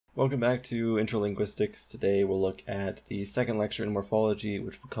Welcome back to Linguistics. Today we'll look at the second lecture in morphology,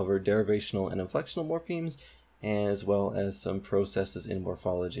 which will cover derivational and inflectional morphemes, as well as some processes in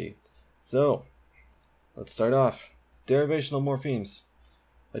morphology. So, let's start off. Derivational morphemes.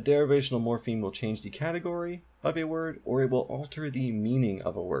 A derivational morpheme will change the category of a word, or it will alter the meaning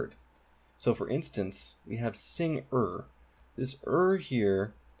of a word. So for instance, we have sing-er. This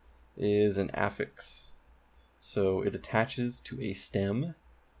here is an affix. So it attaches to a stem.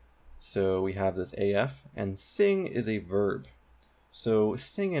 So we have this AF, and sing is a verb. So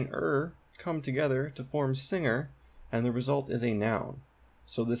sing and come together to form singer, and the result is a noun.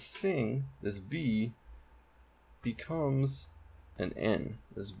 So this sing, this V, becomes an N.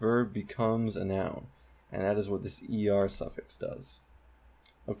 This verb becomes a noun, and that is what this ER suffix does.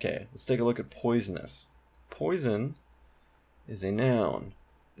 Okay, let's take a look at poisonous. Poison is a noun.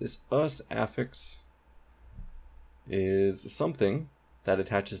 This us affix is something that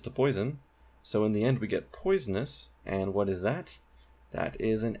attaches to poison. So in the end we get poisonous, and what is that? That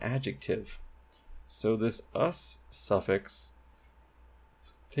is an adjective. So this us suffix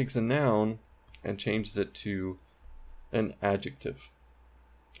takes a noun and changes it to an adjective.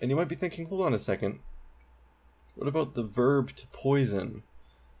 And you might be thinking, hold on a second, what about the verb to poison?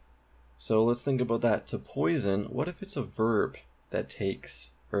 So let's think about that. To poison, what if it's a verb that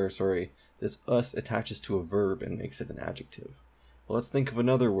takes, this us attaches to a verb and makes it an adjective? Well, let's think of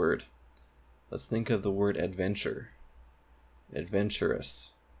another word. Let's think of the word adventure.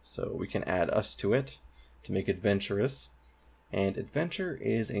 Adventurous. So we can add us to it to make adventurous. And adventure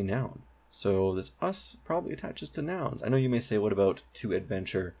is a noun. So this us probably attaches to nouns. I know you may say, what about to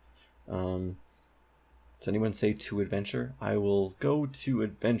adventure? Does anyone say to adventure? I will go to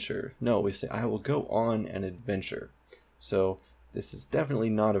adventure. No, we say I will go on an adventure. So this is definitely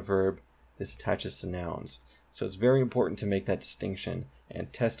not a verb. This attaches to nouns. So it's very important to make that distinction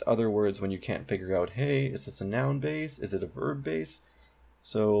and test other words when you can't figure out, hey, is this a noun base? Is it a verb base?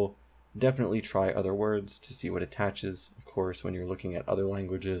 So definitely try other words to see what attaches. Of course, when you're looking at other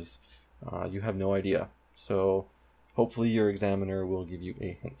languages, you have no idea. So hopefully your examiner will give you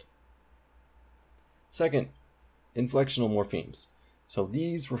a hint. Second, inflectional morphemes. So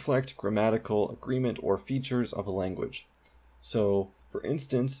these reflect grammatical agreement or features of a language. So for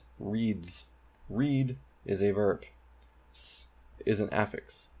instance, reads. Read is a verb. S is an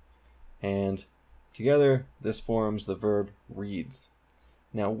affix. And together this forms the verb reads.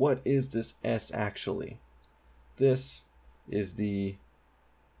 Now what is this S actually? This is the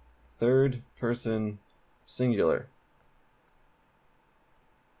third person singular.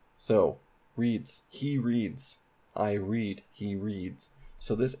 So reads, he reads, I read, he reads.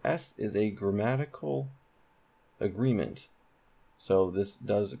 So this S is a grammatical agreement. So this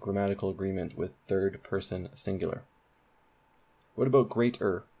does grammatical agreement with third person singular. What about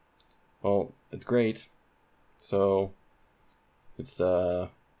greater? Well, it's great. So it's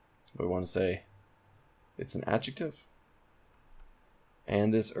what do we want to say? It's an adjective.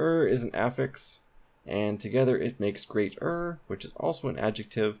 And this is an affix, and together it makes greater, which is also an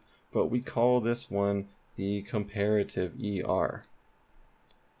adjective, but we call this one the comparative ER.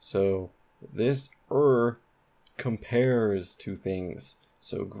 So this compares two things.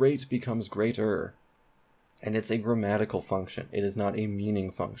 So great becomes greater. And it's a grammatical function. It is not a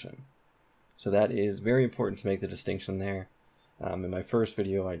meaning function. So that is very important to make the distinction there. In my first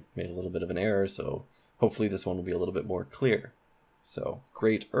video, I made a little bit of an error, so hopefully this one will be a little bit more clear. So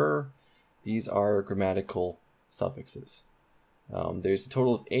greater, these are grammatical suffixes. There's a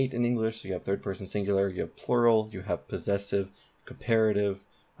total of 8 in English. So you have third person singular, you have plural, you have possessive, comparative,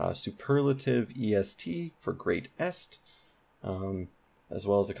 superlative, est for great est, as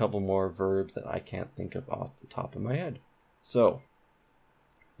well as a couple more verbs that I can't think of off the top of my head. So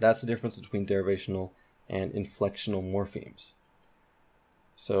that's the difference between derivational and inflectional morphemes.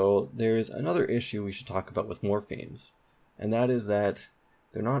 So there's another issue we should talk about with morphemes, and that is that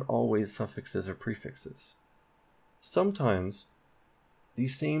they're not always suffixes or prefixes. Sometimes the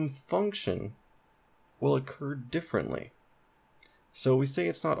same function will occur differently. So we say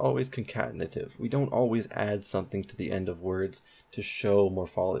it's not always concatenative. We don't always add something to the end of words to show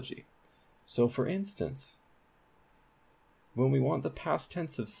morphology. So for instance, when we want the past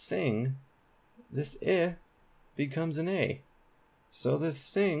tense of sing, this I becomes an A. So this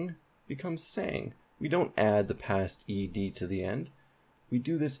sing becomes sang. We don't add the past ed to the end. We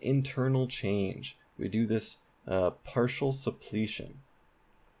do this internal change. We do this partial suppletion.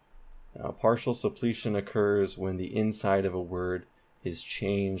 Now, partial suppletion occurs when the inside of a word is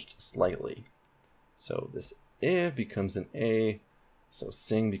changed slightly. So this I becomes an A, so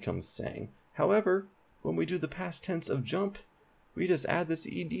sing becomes sang. However, when we do the past tense of jump, we just add this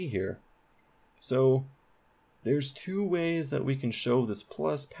ed here. So there's two ways that we can show this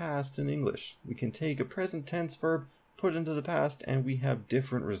plus past in English. We can take a present tense verb, put it into the past, and we have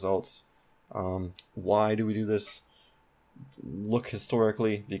different results. Why do we do this? Look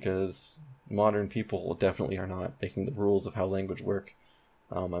historically, because modern people definitely are not making the rules of how language work.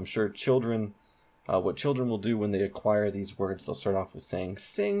 I'm sure children, what children will do when they acquire these words, they'll start off with saying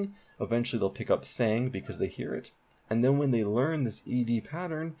sing, eventually they'll pick up sang because they hear it, and then when they learn this ed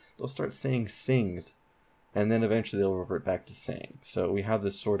pattern, they'll start saying singed, and then eventually they'll revert back to sang. So we have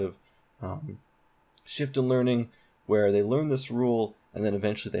this sort of shift in learning where they learn this rule, and then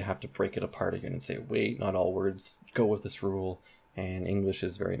eventually they have to break it apart again and say, wait, not all words go with this rule, and English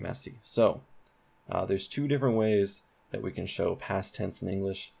is very messy. So there's two different ways that we can show past tense in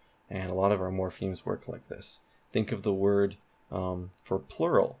English, and a lot of our morphemes work like this. Think of the word for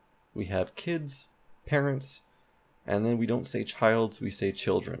plural. We have kids, parents, and then we don't say childs, we say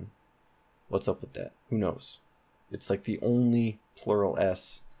children. What's up with that? Who knows? It's like the only plural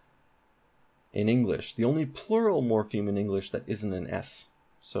S in English, the only plural morpheme in English that isn't an S.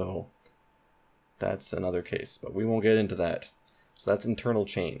 So that's another case, but we won't get into that. So that's internal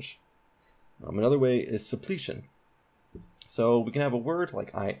change. Another way is suppletion. So we can have a word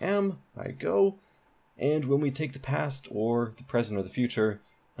like I am, I go, and when we take the past or the present or the future,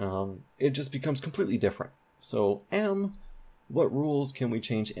 it just becomes completely different. So am, what rules can we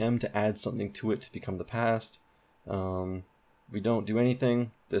change am to add something to it to become the past? We don't do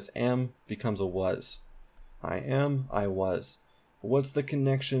anything. This am becomes a was. I am, I was. What's the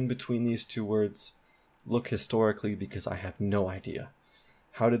connection between these two words? Look historically, because I have no idea.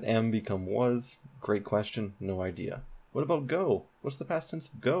 How did am become was? Great question, no idea. What about go? What's the past tense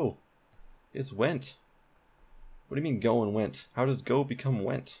of go? It's went. What do you mean go and went? How does go become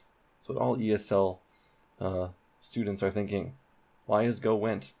went? That's what all ESL students are thinking. Why is go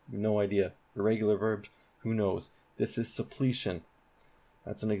went? No idea. Irregular verb, who knows? This is suppletion.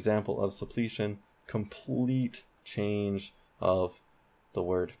 That's an example of suppletion. Complete change of the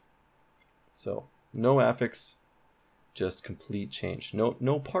word. So no affix, just complete change.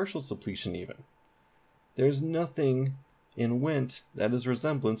 No partial suppletion even. There's nothing in went that is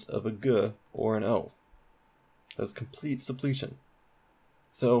resemblance of a g or an o. That's complete suppletion.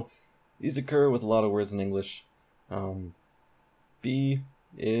 So these occur with a lot of words in English. Be,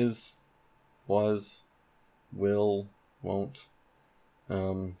 is, was, will, won't.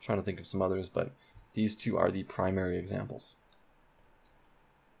 Trying to think of some others, but these two are the primary examples.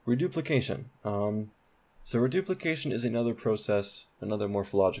 Reduplication. So reduplication is another process, another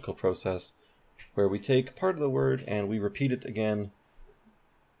morphological process, where we take part of the word and we repeat it again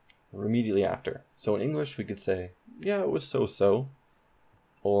immediately after. So in English we could say, yeah, it was so-so,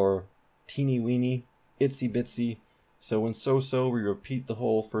 or teeny weeny, itsy bitsy. So in so-so we repeat the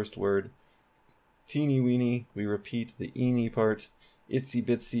whole first word. Teeny weeny, we repeat the eeny part. Itsy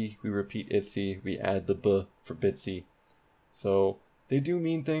bitsy, we repeat itsy, we add the b for bitsy. So they do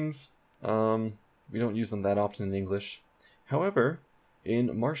mean things. We don't use them that often in English. However, in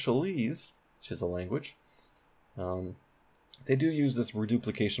Marshallese, which is a language, they do use this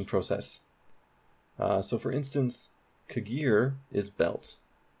reduplication process. So for instance, kagir is belt,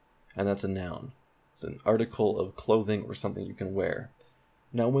 and that's a noun. It's an article of clothing or something you can wear.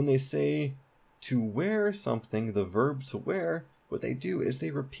 Now when they say to wear something, the verb to wear, what they do is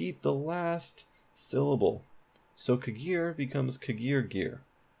they repeat the last syllable. So kagir becomes kagir gear.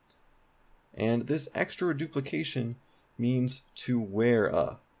 And this extra reduplication means to wear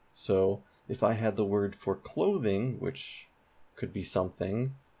a. So if I had the word for clothing, which could be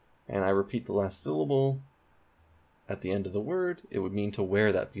something, and I repeat the last syllable at the end of the word, it would mean to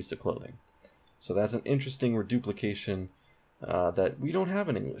wear that piece of clothing. So that's an interesting reduplication that we don't have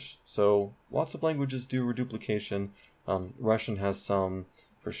in English. So lots of languages do reduplication. Russian has some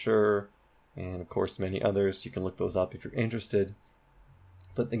for sure, and of course many others. You can look those up if you're interested.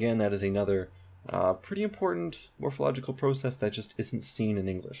 But again, that is another pretty important morphological process that just isn't seen in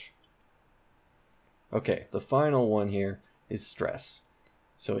English. Okay, the final one here is stress.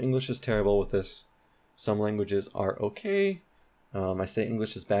 So English is terrible with this. Some languages are okay. I say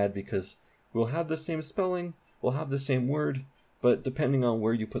English is bad because we'll have the same spelling, we'll have the same word, but depending on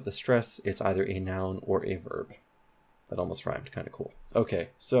where you put the stress, it's either a noun or a verb. That almost rhymed, kind of cool. Okay,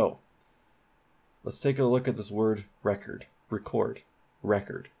 so let's take a look at this word record. Record,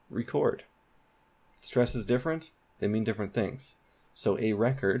 record, record. Stress is different, they mean different things. So a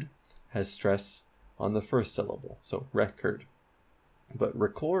record has stress on the first syllable, so record. But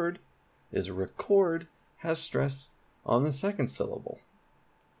record has stress on the second syllable.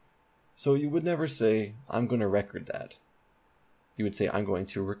 So you would never say, I'm going to record that. you would say, I'm going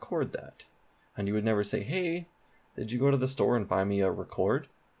to record that. And you would never say, hey, did you go to the store and buy me a record?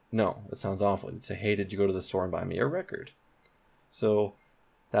 No, that sounds awful. You'd say, hey, did you go to the store and buy me a record? So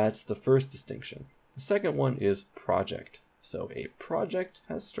that's the first distinction. The second one is project. So a project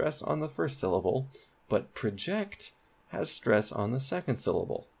has stress on the first syllable, but project has stress on the second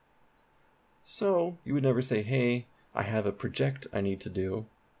syllable. So you would never say, hey, I have a project I need to do.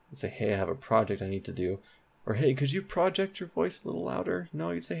 You'd say, hey, I have a project I need to do. Or, hey, could you project your voice a little louder?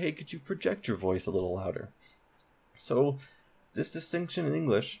 No, you'd say, hey, could you project your voice a little louder? So this distinction in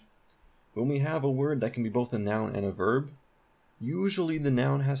English, when we have a word that can be both a noun and a verb, usually the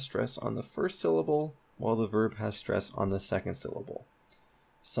noun has stress on the first syllable, while the verb has stress on the second syllable.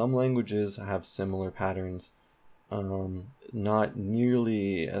 Some languages have similar patterns, not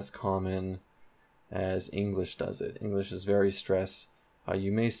nearly as common as English does it. English is very stress.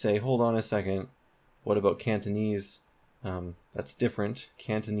 You may say, hold on a second, what about Cantonese? That's different.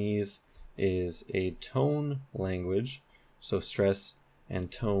 Cantonese is a tone language, so stress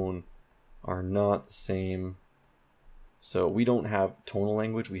and tone are not the same. So we don't have tonal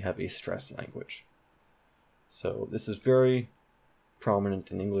language, we have a stress language. So this is very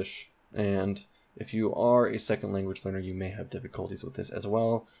prominent in English, and if you are a second language learner, you may have difficulties with this as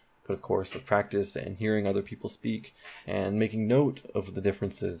well. But of course, with practice and hearing other people speak and making note of the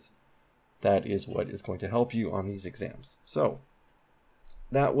differences, that is what is going to help you on these exams. So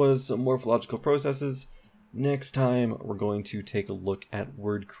that was some morphological processes. Next time, we're going to take a look at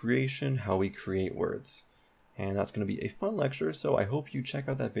word creation, how we create words. And that's going to be a fun lecture, so I hope you check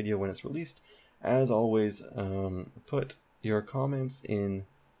out that video when it's released. As always, put your comments in,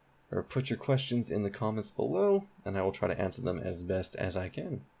 or put your questions in the comments below, and I will try to answer them as best as I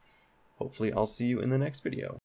can. Hopefully I'll see you in the next video.